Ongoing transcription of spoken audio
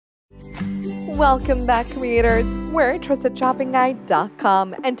Welcome back, creators. We're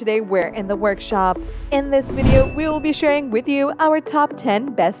TrustedShoppingGuide.com, and today we're in the workshop. In this video, we will be sharing with you our top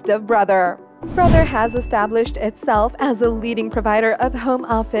 10 best of Brother. Brother has established itself as a leading provider of home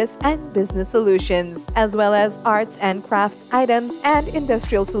office and business solutions, as well as arts and crafts items and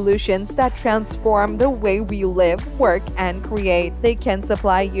industrial solutions that transform the way we live, work, and create. They can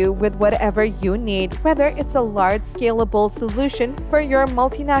supply you with whatever you need, whether it's a large scalable solution for your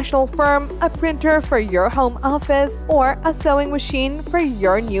multinational firm, a printer for your home office, or a sewing machine for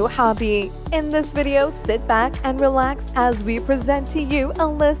your new hobby. In this video, sit back and relax as we present to you a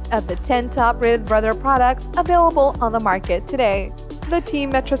list of the 10 top-rated Brother products available on the market today. The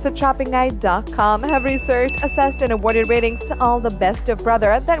team at TrustedShoppingGuide.com have researched, assessed, and awarded ratings to all the best of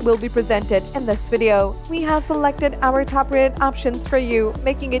Brother that will be presented in this video. We have selected our top-rated options for you,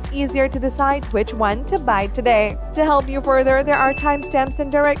 making it easier to decide which one to buy today. To help you further, there are timestamps and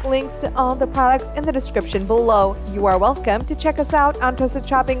direct links to all the products in the description below. You are welcome to check us out on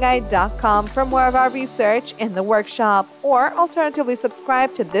TrustedShoppingGuide.com for more of our research in the workshop, or alternatively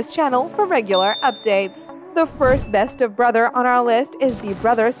subscribe to this channel for regular updates. The first best of Brother on our list is the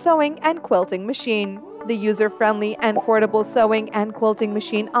Brother Sewing and Quilting Machine. The user-friendly and portable sewing and quilting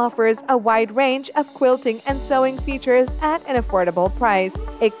machine offers a wide range of quilting and sewing features at an affordable price.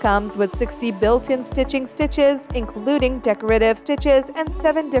 It comes with 60 built-in stitches, including decorative stitches and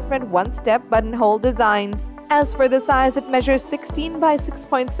 7 different one-step buttonhole designs. As for the size, it measures 16 by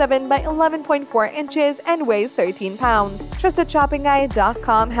 6.7 by 11.4 inches and weighs 13 pounds.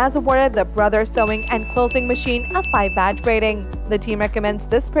 TrustedShoppingGuide.com has awarded the Brother Sewing and Quilting Machine a 5-badge rating. The team recommends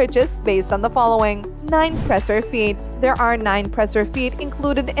this purchase based on the following: 9 presser feet. There are 9 presser feet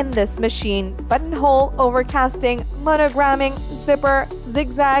included in this machine: buttonhole, overcasting, monogramming, zipper,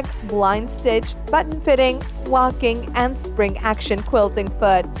 zigzag, blind stitch, button fitting, walking, and spring action quilting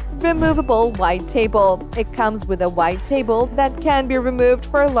foot. Removable wide table. It comes with a wide table that can be removed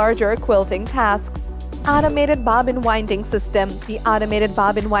for larger quilting tasks. Automated bobbin winding system. The automated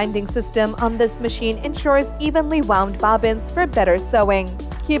bobbin winding system on this machine ensures evenly wound bobbins for better sewing.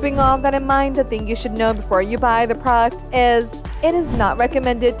 Keeping all that in mind, the thing you should know before you buy the product is it is not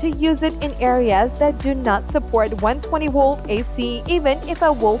recommended to use it in areas that do not support 120-volt AC, even if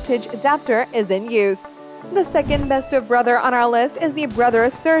a voltage adapter is in use. The second best of Brother on our list is the Brother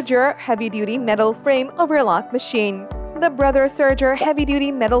Serger heavy-duty metal frame overlock machine. The Brother Serger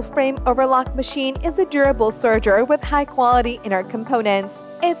heavy-duty metal frame overlock machine is a durable serger with high-quality inner components.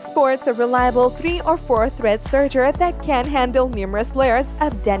 It sports a reliable 3 or 4 thread serger that can handle numerous layers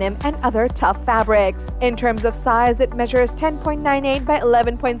of denim and other tough fabrics. In terms of size, it measures 10.98 by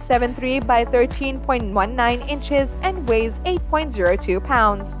 11.73 by 13.19 inches and weighs 8.02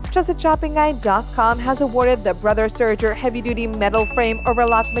 pounds. TrustedShoppingGuide.com has awarded the Brother Serger heavy-duty metal frame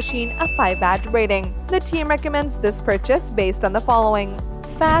overlock machine a 5-badge rating. The team recommends this purchase based on the following: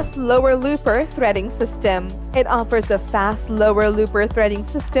 fast lower looper threading system. It offers a fast lower looper threading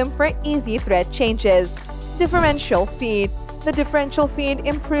system for easy thread changes. Differential feed. The differential feed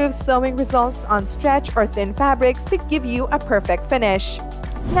improves sewing results on stretch or thin fabrics to give you a perfect finish.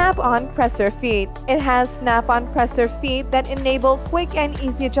 Snap-on presser feet. It has snap-on presser feet that enable quick and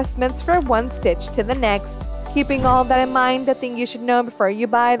easy adjustments from one stitch to the next. Keeping all that in mind, the thing you should know before you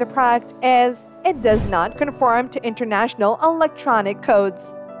buy the product is it does not conform to international electronic codes.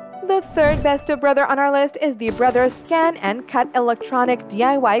 The third best of Brother on our list is the Brother ScanNCut electronic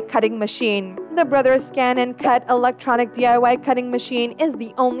DIY cutting machine. The Brother ScanNCut electronic DIY cutting machine is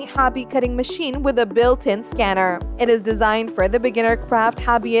the only hobby cutting machine with a built-in scanner. It is designed for the beginner craft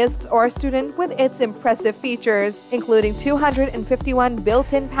hobbyist or student with its impressive features, including 251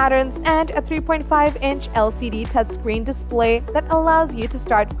 built-in patterns and a 3.5-inch LCD touchscreen display that allows you to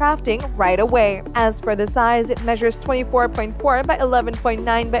start crafting right away. As for the size, it measures 24.4 by 11.9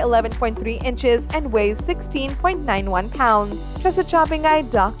 by 11.3 inches and weighs 16.91 pounds.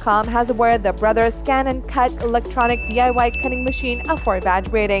 TrustedShoppingGuide.com has awarded the Brother ScanNCut electronic DIY cutting machine a 4-badge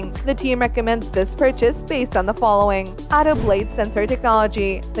rating. The team recommends this purchase based on the following: auto blade sensor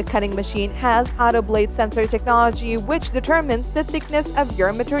technology. The cutting machine has auto blade sensor technology, which determines the thickness of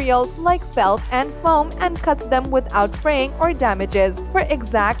your materials like felt and foam and cuts them without fraying or damages for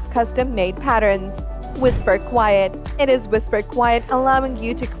exact custom-made patterns. Whisper Quiet. It is whisper quiet, allowing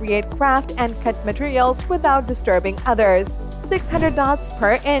you to create craft and cut materials without disturbing others. 600 dots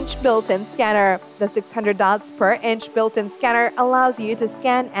per inch built-in scanner. The 600 dots per inch built-in scanner allows you to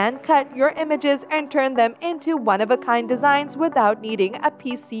scan and cut your images and turn them into one-of-a-kind designs without needing a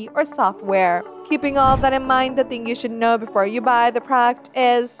PC or software. Keeping all that in mind, the thing you should know before you buy the product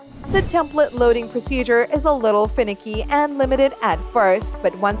is The template loading procedure is a little finicky and limited at first,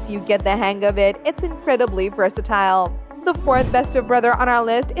 but once you get the hang of it, it's incredibly versatile. The fourth best of brother on our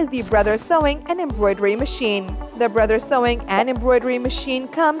list is the Brother Sewing and Embroidery Machine. The Brother Sewing and Embroidery Machine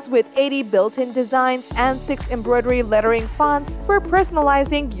comes with 80 built-in designs and 6 embroidery lettering fonts for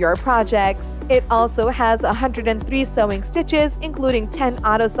personalizing your projects. It also has 103 sewing stitches, including 10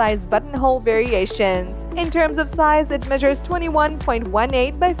 auto-size buttonhole variations. In terms of size, it measures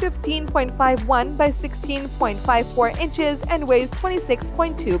 21.18 by 15.51 by 16.54 inches and weighs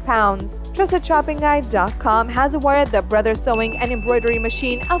 26.2 pounds. TrustedShoppingGuide.com has awarded the Brother Sewing and Embroidery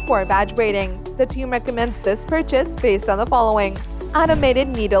Machine a 4-badge rating. The team recommends this purchase based on the following. Automated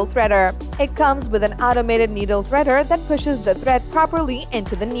Needle Threader. It comes with an automated needle threader that pushes the thread properly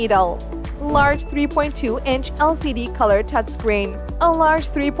into the needle. Large 3.2-inch LCD color touchscreen. A large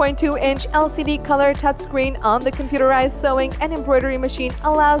 3.2-inch LCD color touchscreen on the computerized sewing and embroidery machine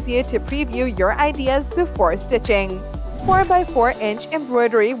allows you to preview your ideas before stitching. 4x4-inch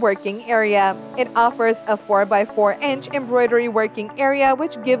embroidery working area. It offers a 4x4-inch embroidery working area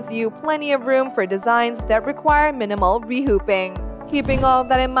which gives you plenty of room for designs that require minimal rehooping. Keeping all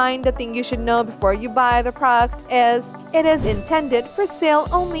that in mind, the thing you should know before you buy the product is it is intended for sale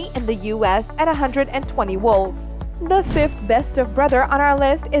only in the US at 120 volts. The fifth best of brother on our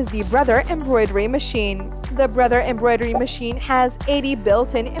list is the Brother Embroidery Machine. The Brother Embroidery Machine has 80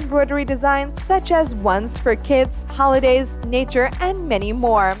 built-in embroidery designs such as ones for kids, holidays, nature, and many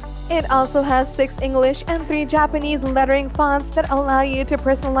more. It also has 6 English and 3 Japanese lettering fonts that allow you to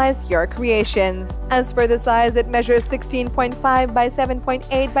personalize your creations. As for the size, it measures 16.5 by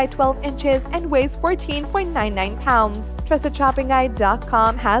 7.8 by 12 inches and weighs 14.99 pounds.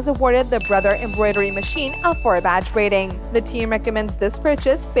 TrustedShoppingGuide.com has awarded the Brother Embroidery Machine a 4-badge rating. The team recommends this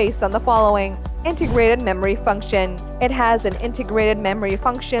purchase based on the following. Integrated memory function. It has an integrated memory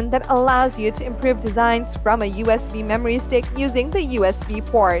function that allows you to improve designs from a USB memory stick using the USB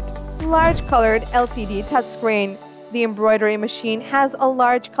port. Large colored LCD touchscreen. The embroidery machine has a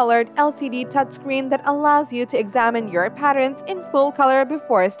large colored LCD touchscreen that allows you to examine your patterns in full color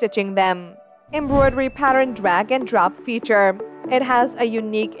before stitching them. Embroidery pattern drag and drop feature. It has a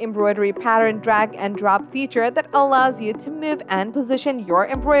unique embroidery pattern drag and drop feature that allows you to move and position your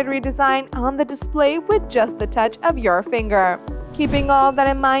embroidery design on the display with just the touch of your finger. Keeping all that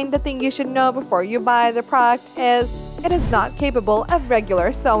in mind, the thing you should know before you buy the product is it is not capable of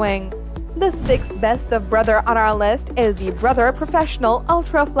regular sewing. The sixth best of brother on our list is the Brother Professional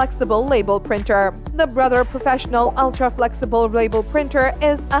Ultra Flexible Label Printer. The Brother Professional Ultra Flexible Label Printer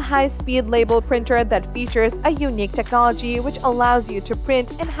is a high-speed label printer that features a unique technology which allows you to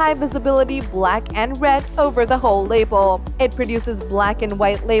print in high-visibility black and red over the whole label. It produces black and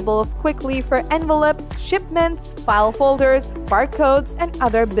white labels quickly for envelopes, shipments, file folders, barcodes, and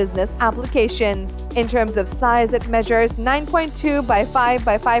other business applications. In terms of size, it measures 9.2 by 5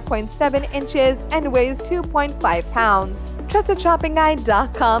 by 5.7 inches and weighs 2.5 pounds.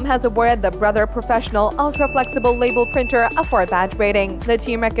 TrustedShoppingGuide.com has awarded the Brother Professional Ultra Flexible Label Printer a 4-badge rating. The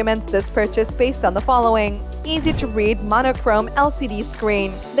team recommends this purchase based on the following. Easy-to-read monochrome LCD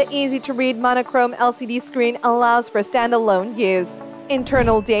screen. The easy-to-read monochrome LCD screen allows for standalone use.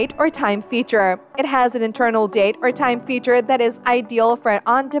 Internal date or time feature. It has an internal date or time feature that is ideal for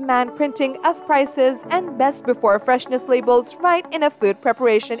on-demand printing of prices and best before freshness labels right in a food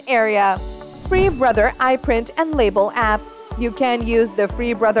preparation area. Free Brother iPrint and Label app. You can use the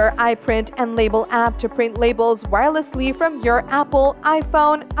Free Brother iPrint and Label app to print labels wirelessly from your Apple,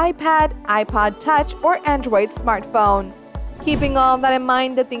 iPhone, iPad, iPod Touch, or Android smartphone. Keeping all that in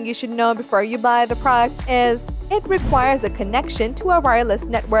mind, the thing you should know before you buy the product is it requires a connection to a wireless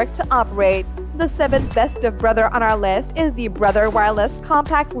network to operate. The seventh best of brother on our list is the Brother Wireless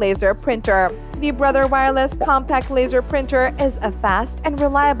Compact Laser Printer. The Brother Wireless Compact Laser Printer is a fast and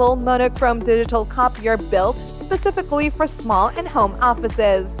reliable monochrome digital copier built specifically for small and home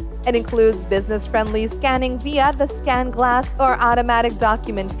offices. It includes business-friendly scanning via the scan glass or automatic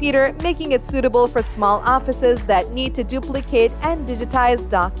document feeder, making it suitable for small offices that need to duplicate and digitize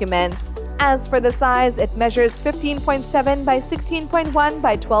documents. As for the size, it measures 15.7 by 16.1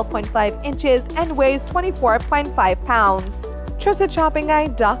 by 12.5 inches and weighs 24.5 pounds.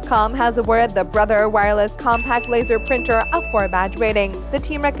 TrustedShoppingGuide.com has awarded the Brother Wireless Compact Laser Printer a 4-badge rating. The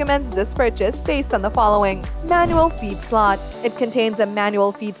team recommends this purchase based on the following. Manual feed slot. It contains a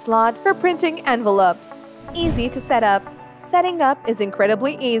manual feed slot for printing envelopes. Easy to set up. Setting up is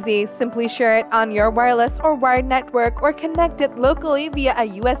incredibly easy. Simply share it on your wireless or wired network or connect it locally via a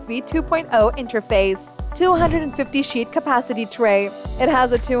USB 2.0 interface. 250 sheet capacity tray. It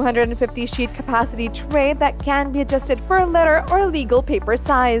has a 250 sheet capacity tray that can be adjusted for a letter or legal paper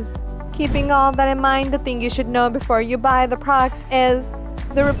size. Keeping all that in mind, the thing you should know before you buy the product is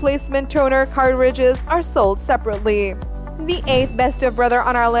the replacement toner cartridges are sold separately. The 8th best of brother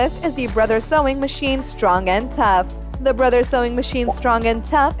on our list is the Brother Sewing Machine Strong and Tough. The Brother Sewing Machine Strong and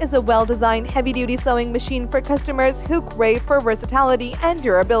Tough is a well-designed heavy-duty sewing machine for customers who crave for versatility and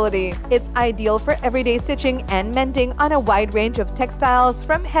durability. It's ideal for everyday stitching and mending on a wide range of textiles,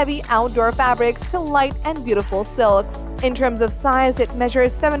 from heavy outdoor fabrics to light and beautiful silks. In terms of size, it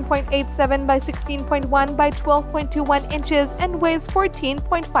measures 7.87 by 16.1 by 12.21 inches and weighs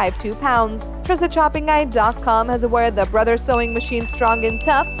 14.52 pounds. TrustedShoppingGuide.com has awarded the Brother Sewing Machine Strong and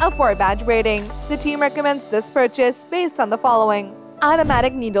Tough a 4-badge rating. The team recommends this purchase based on the following.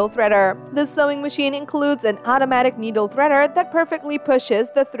 Automatic needle threader. The sewing machine includes an automatic needle threader that perfectly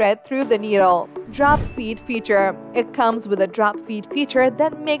pushes the thread through the needle. Drop feed feature. It comes with a drop feed feature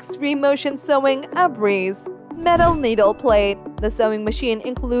that makes free motion sewing a breeze. Metal needle plate. The sewing machine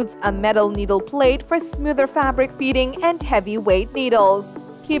includes a metal needle plate for smoother fabric feeding and heavyweight needles.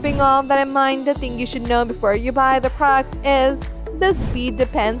 Keeping all that in mind, the thing you should know before you buy the product is the speed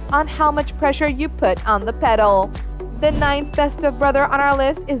depends on how much pressure you put on the pedal. The 9th best of brother on our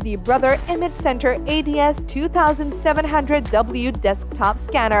list is the Brother Imagecenter ADS 2700W desktop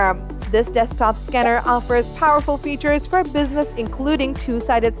scanner. This desktop scanner offers powerful features for business, including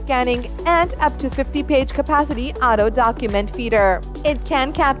 2-sided scanning and up to 50-page capacity auto document feeder. It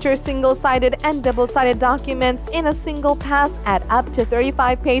can capture single-sided and double-sided documents in a single pass at up to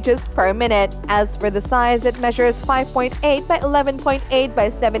 35 pages per minute. As for the size, it measures 5.8 by 11.8 by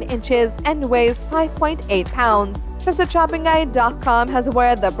 7 inches and weighs 5.8 pounds. TrustedShoppingGuide.com has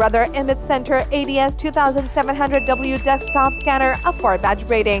awarded the Brother Imagecenter ADS 2700W desktop scanner a 4-badge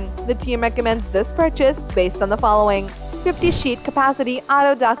rating. The team recommends this purchase based on the following. 50-sheet capacity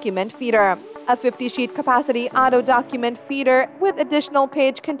auto document feeder. A 50-sheet capacity auto document feeder with additional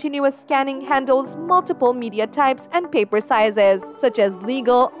page continuous scanning handles multiple media types and paper sizes, such as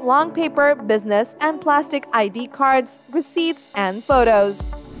legal, long paper, business, and plastic ID cards, receipts, and photos.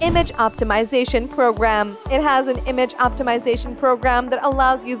 Image optimization program. It has an image optimization program that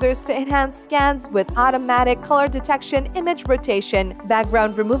allows users to enhance scans with automatic color detection, image rotation,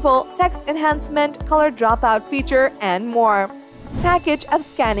 background removal, text enhancement, color dropout feature, and more. Package of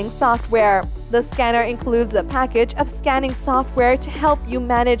scanning software. The scanner includes a package of scanning software to help you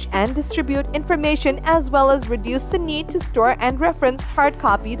manage and distribute information, as well as reduce the need to store and reference hard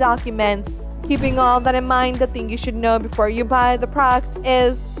copy documents. Keeping all that in mind, the thing you should know before you buy the product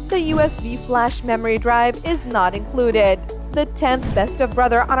is the USB flash memory drive is not included. The 10th best of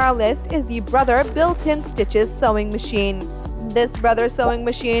brother on our list is the Brother Built-in Stitches sewing machine. This Brother sewing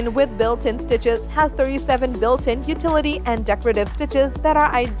machine with built-in stitches has 37 built-in utility and decorative stitches that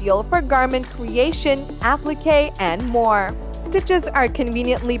are ideal for garment creation, applique, and more. Stitches are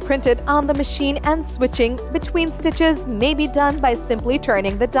conveniently printed on the machine, and switching between stitches may be done by simply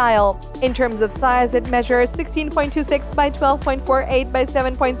turning the dial. In terms of size, it measures 16.26 by 12.48 by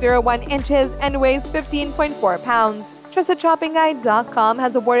 7.01 inches and weighs 15.4 pounds. TrustedShoppingGuide.com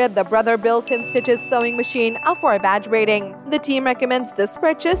has awarded the Brother Built-in Stitches sewing machine a 4-badge rating. The team recommends this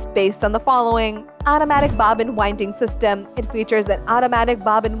purchase based on the following. Automatic bobbin winding system. It features an automatic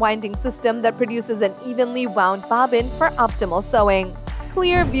bobbin winding system that produces an evenly wound bobbin for optimal sewing.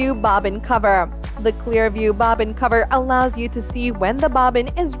 Clear View bobbin cover. The Clear View bobbin cover allows you to see when the bobbin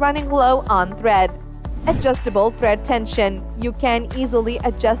is running low on thread. Adjustable thread tension. You can easily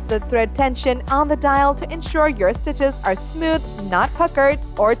adjust the thread tension on the dial to ensure your stitches are smooth, not puckered,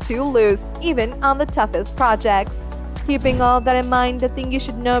 or too loose, even on the toughest projects. Keeping all that in mind, the thing you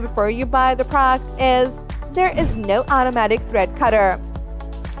should know before you buy the product is there is no automatic thread cutter.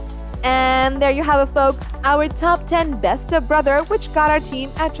 And there you have it, folks, our top 10 best of brother, which got our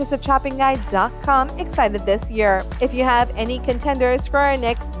team at TrustedShoppingGuide.com excited this year. If you have any contenders for our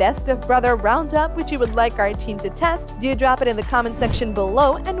next best of brother roundup which you would like our team to test, do drop it in the comment section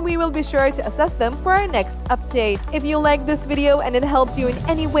below and we will be sure to assess them for our next update. If you liked this video and it helped you in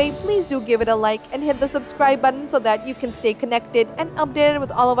any way, please do give it a like and hit the subscribe button so that you can stay connected and updated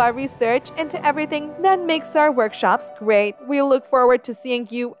with all of our research into everything that makes our workshops great. We look forward to seeing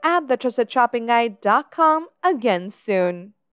you at the TrustedShoppingGuide.com again soon.